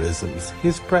mannerisms,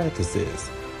 his practices.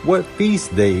 What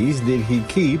feast days did he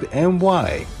keep and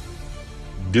why?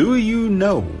 Do you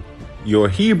know your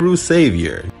Hebrew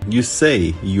Savior you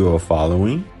say you are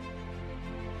following?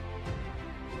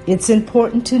 It's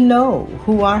important to know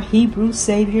who our Hebrew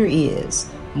Savior is,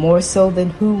 more so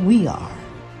than who we are.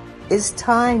 It's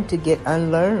time to get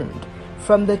unlearned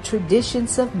from the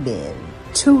traditions of men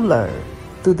to learn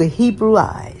through the Hebrew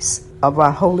eyes of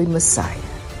our Holy Messiah.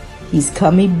 He's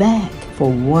coming back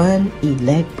for one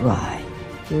elect bride.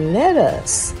 Let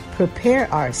us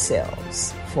prepare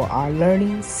ourselves for our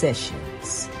learning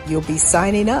sessions. You'll be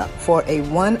signing up for a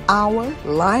 1-hour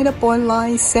line-up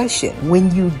online session.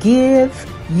 When you give,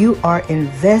 you are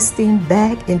investing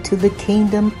back into the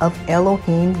kingdom of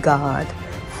Elohim God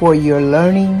for your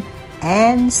learning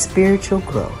and spiritual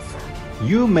growth.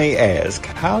 You may ask,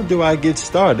 how do I get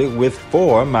started with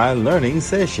For My Learning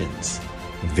Sessions?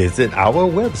 Visit our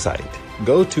website.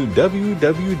 Go to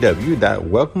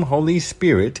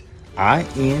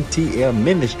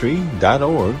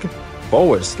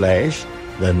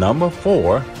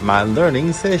www.welcomeholyspirit.intl.ministry.org/4 My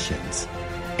Learning Sessions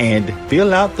and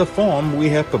fill out the form we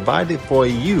have provided for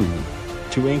you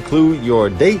to include your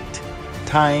date,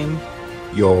 time,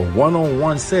 your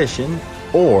one-on-one session,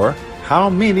 or how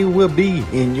many will be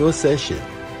in your session.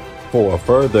 For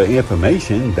further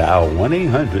information, dial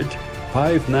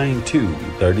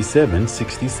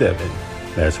 1-800-592-3767.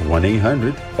 That's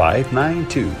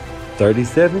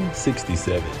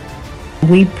 1-800-592-3767.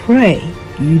 We pray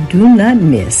you do not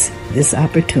miss this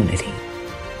opportunity.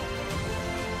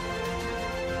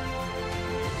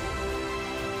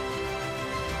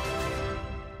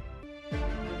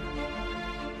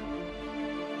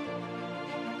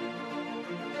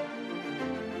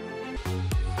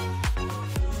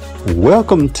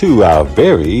 Welcome to our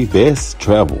very best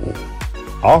travel,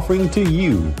 offering to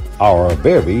you our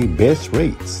very best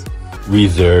rates.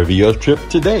 Reserve your trip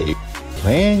today.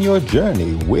 Plan your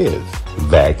journey with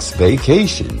Vax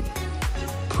Vacation,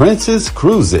 Princess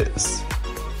Cruises,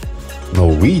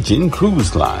 Norwegian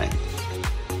Cruise Line,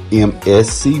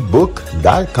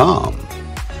 MSCBook.com,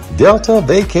 Delta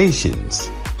Vacations,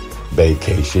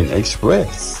 Vacation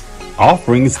Express,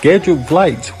 offering scheduled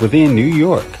flights within New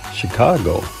York,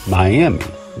 Chicago, Miami,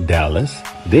 Dallas,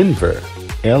 Denver,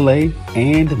 LA,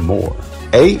 and more.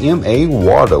 AMA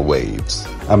Waterwaves,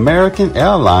 American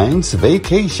Airlines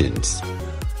Vacations,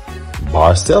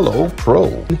 Barcelo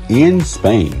Pro in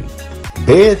Spain,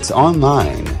 Beds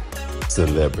Online,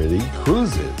 Celebrity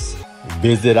Cruises.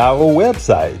 Visit our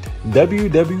website,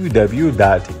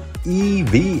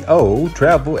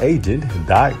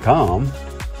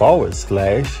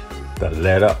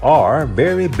 www.evotraveleagent.com/R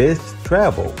Very Best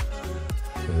Travel.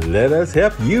 Let us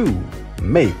help you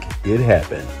make it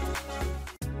happen.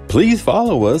 Please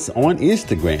follow us on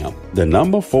Instagram,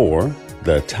 4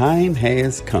 The Time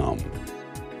Has Come.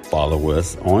 Follow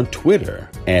us on Twitter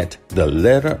at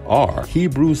R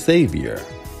Hebrew Savior.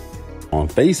 On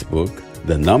Facebook,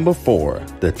 4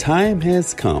 The Time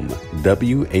Has Come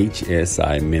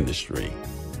WHSI Ministry.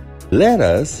 Let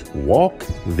us walk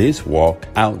this walk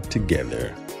out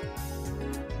together.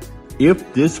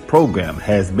 If this program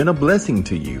has been a blessing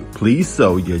to you, please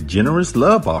sow your generous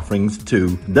love offerings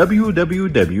to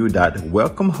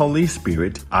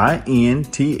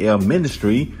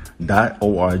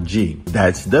www.welcomeholyspirit.intl.ministry.org.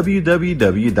 That's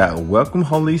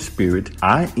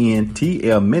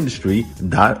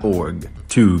www.welcomeholyspirit.intl.ministry.org.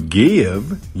 To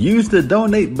give, use the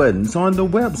donate buttons on the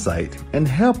website and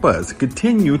help us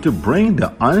continue to bring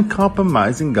the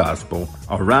uncompromising gospel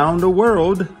around the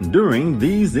world during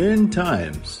these end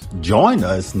times. Join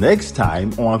us next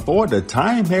time on For the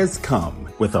Time Has Come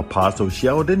with Apostle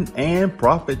Sheldon and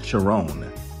Prophet Sharone.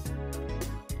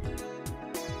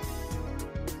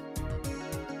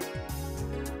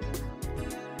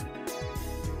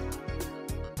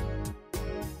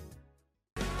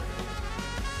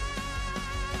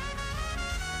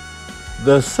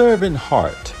 The servant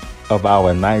heart of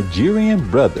our Nigerian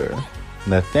brother,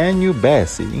 Nathaniel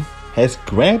Bassey, has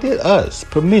granted us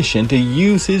permission to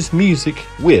use his music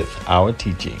with our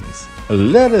teachings.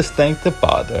 let us thank the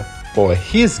Father for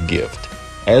His gift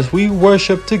as we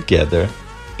worship together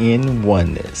in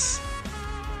oneness.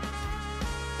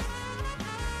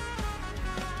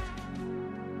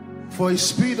 For a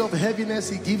spirit of heaviness,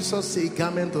 He gives us a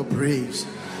garment of praise.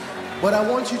 But I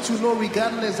want you to know,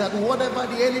 regardless, that whatever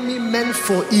the enemy meant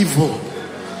for evil,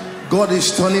 God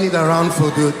is turning it around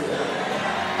for good.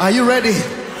 Are you ready?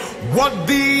 What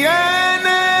the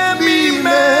enemy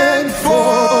meant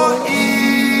for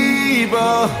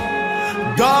evil,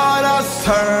 God has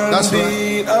turned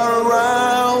it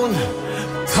around.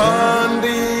 Turned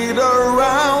it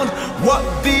around. What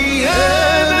the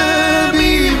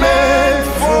enemy meant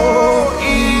for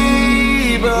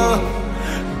evil,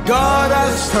 God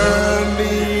has turned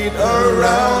it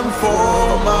around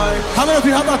for my... How many of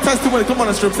you have that testimony? Come on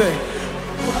and strip, say.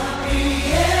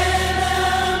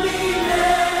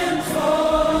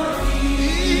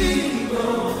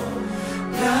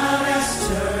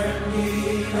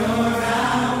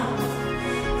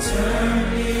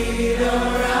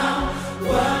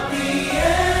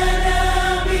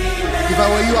 If I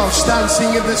were you, I'll stand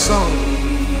singing this song.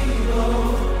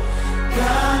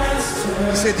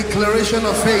 It's a declaration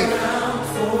of faith.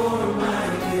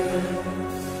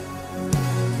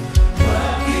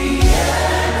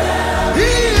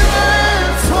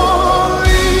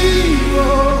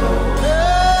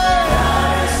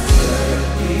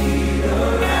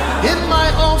 In my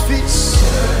office,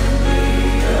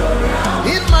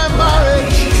 in my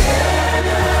marriage,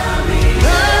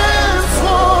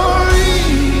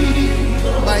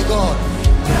 my God.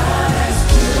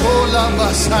 Oh,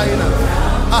 Lambasina.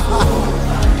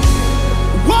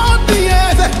 What the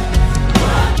enemy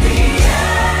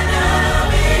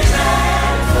meant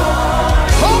for.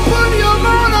 Open your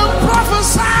mouth and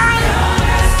prophesy.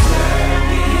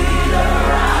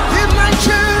 In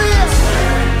Nigeria.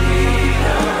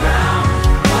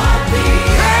 What the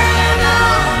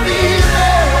enemy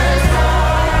meant for.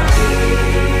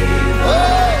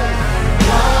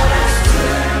 God has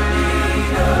turned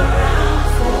it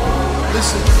around.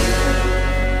 Listen.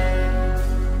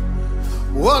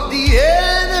 What the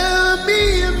enemy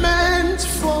meant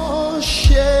for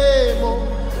shame,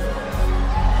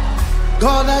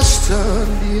 God has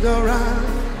turned it around.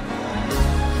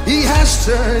 He has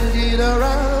turned it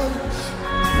around.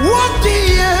 What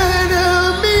the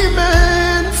enemy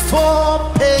meant for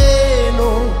pain,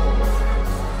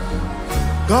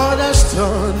 God has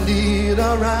turned it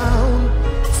around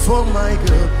for my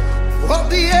good. What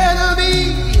the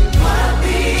enemy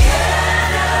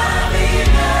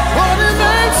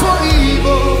meant for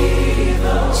evil,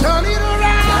 turn it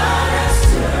around. God has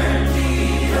turned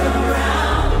it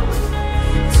around.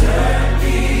 Turned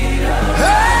it around.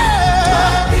 Hey!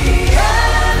 What the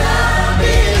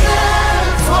enemy meant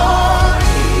for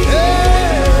evil,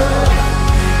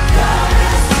 God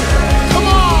has turned it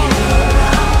around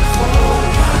for my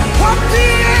good. What the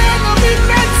enemy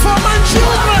meant for my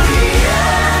children,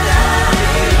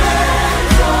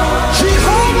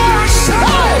 Jehovah has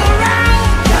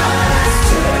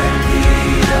turned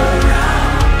it around.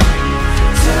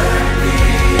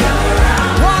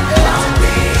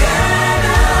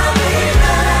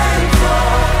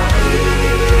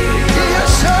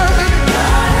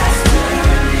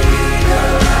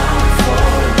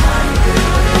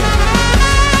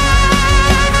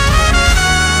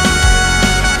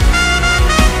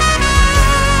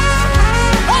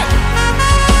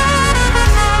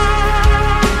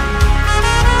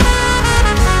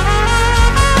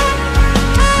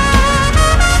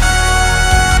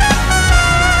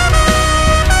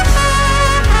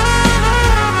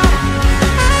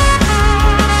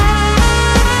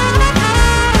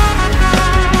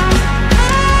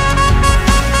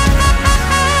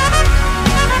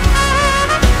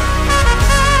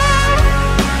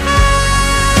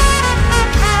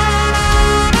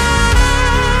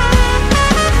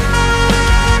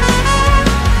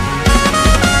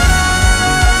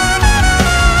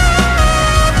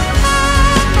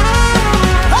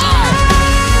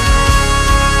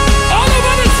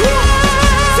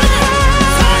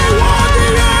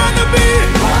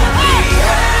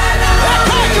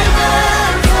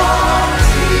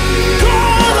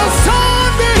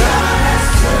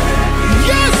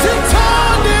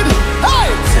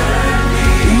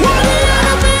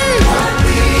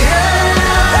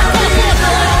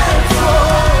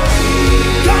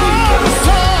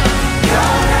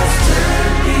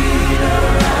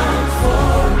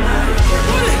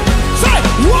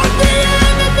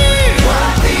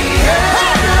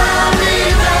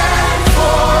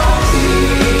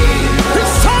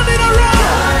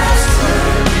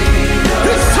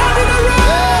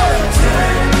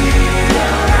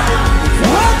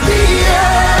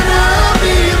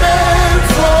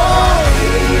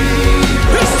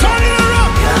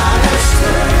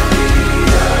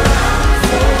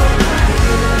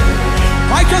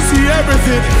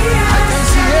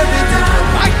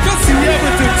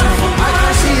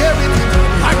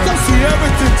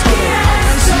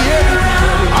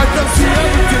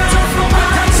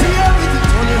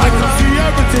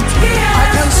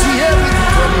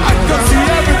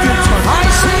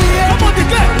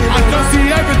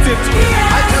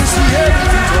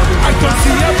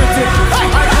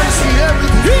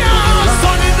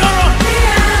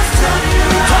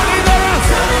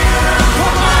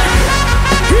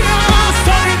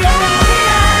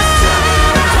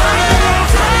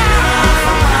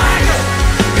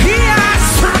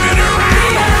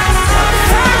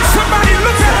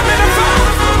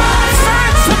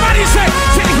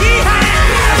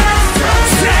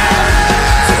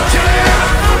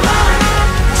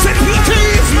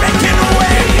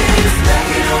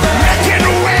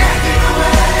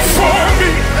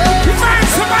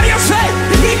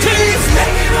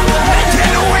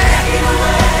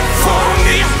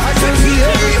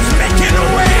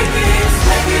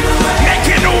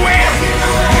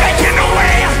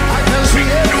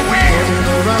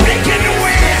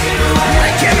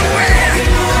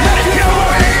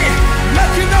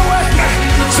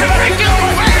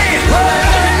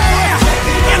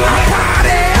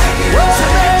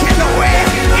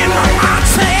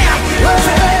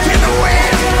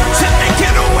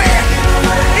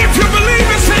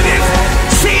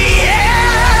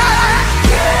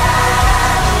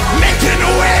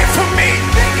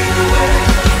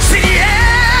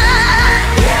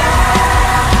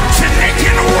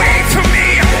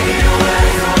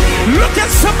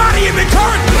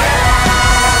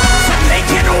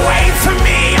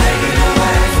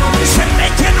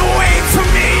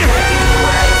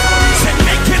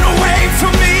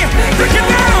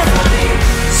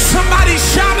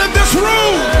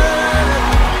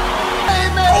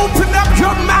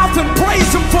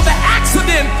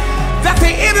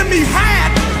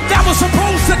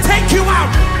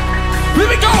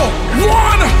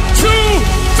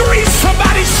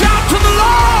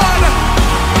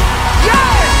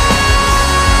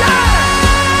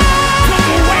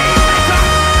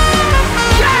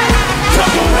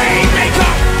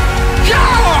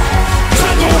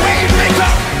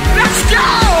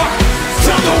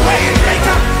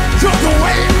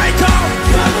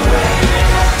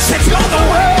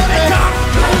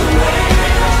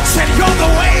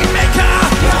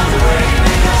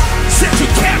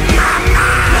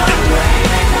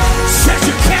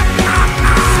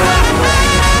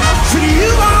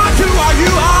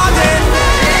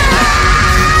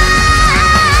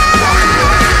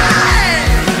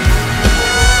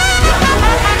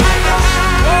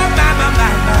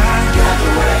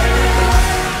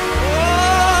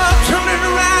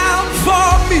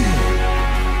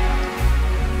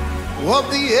 what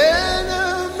the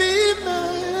enemy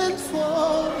meant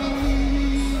for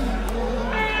me,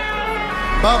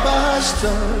 Baba has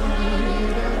turned it.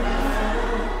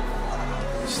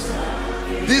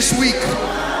 This week,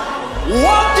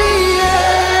 what the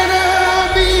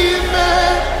enemy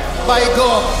meant, by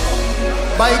God,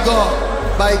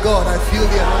 I feel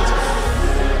the anointing.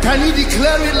 Can you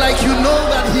declare it like you know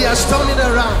that he has turned it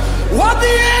around? What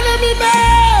the enemy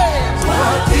meant,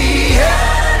 what the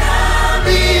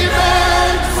enemy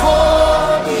meant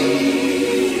for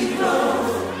evil,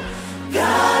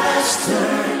 God has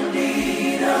turned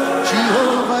it around.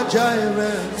 Jehovah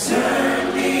Jireh.